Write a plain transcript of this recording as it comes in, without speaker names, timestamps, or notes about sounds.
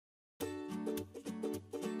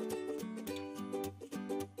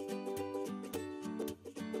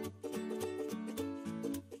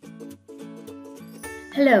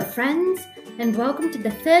Hello friends, and welcome to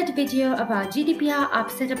the third video of our GDPR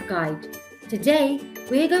app setup guide. Today,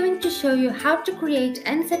 we're going to show you how to create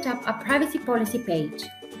and set up a privacy policy page.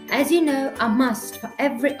 As you know, a must for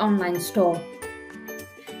every online store.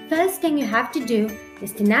 First thing you have to do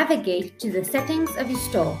is to navigate to the settings of your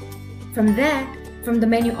store. From there, from the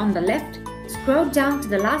menu on the left, scroll down to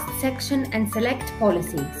the last section and select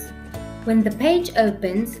Policies. When the page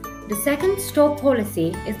opens, the second store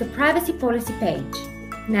policy is the privacy policy page.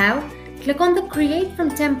 Now, click on the Create from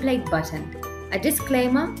Template button. A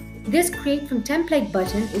disclaimer, this Create from Template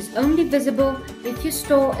button is only visible if your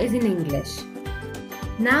store is in English.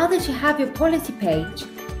 Now that you have your policy page,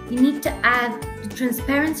 you need to add the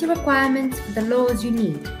transparency requirements for the laws you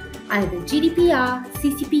need, either GDPR,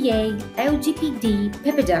 CCPA, LGPD,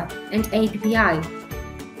 PIPEDA, and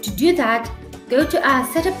APPI. To do that, go to our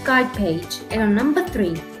Setup Guide page and on number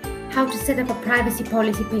 3, How to set up a privacy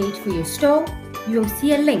policy page for your store, you will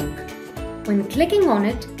see a link. When clicking on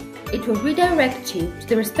it, it will redirect you to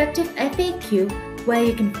the respective FAQ where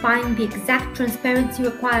you can find the exact transparency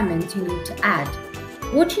requirements you need to add.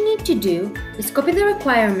 What you need to do is copy the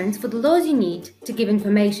requirements for the laws you need to give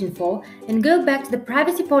information for and go back to the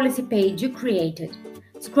privacy policy page you created.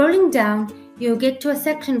 Scrolling down, you'll get to a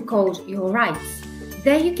section called Your Rights.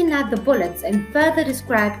 There you can add the bullets and further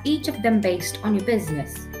describe each of them based on your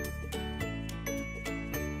business.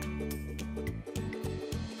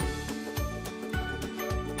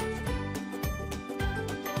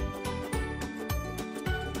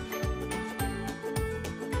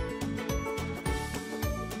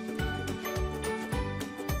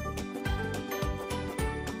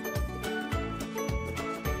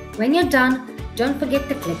 When you're done, don't forget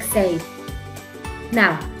to click Save.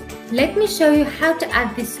 Now, let me show you how to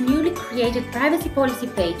add this newly created privacy policy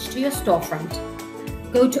page to your storefront.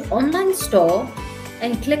 Go to Online Store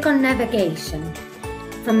and click on Navigation.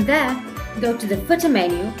 From there, go to the footer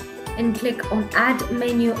menu and click on Add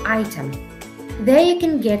Menu Item. There you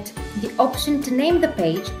can get the option to name the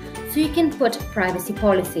page so you can put Privacy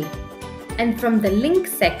Policy. And from the Link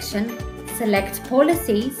section, select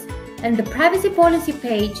Policies, and the privacy policy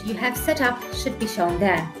page you have set up should be shown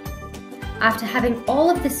there. After having all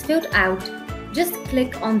of this filled out, just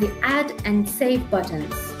click on the Add and Save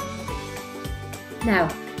buttons. Now,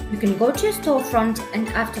 you can go to your storefront and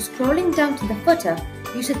after scrolling down to the footer,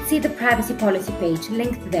 you should see the privacy policy page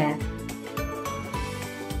linked there.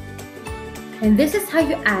 And this is how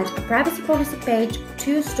you add a privacy policy page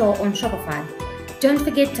to your store on Shopify. Don't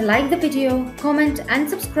forget to like the video, comment and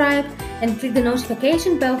subscribe, and click the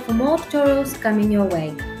notification bell for more tutorials coming your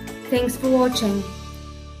way. Thanks for watching.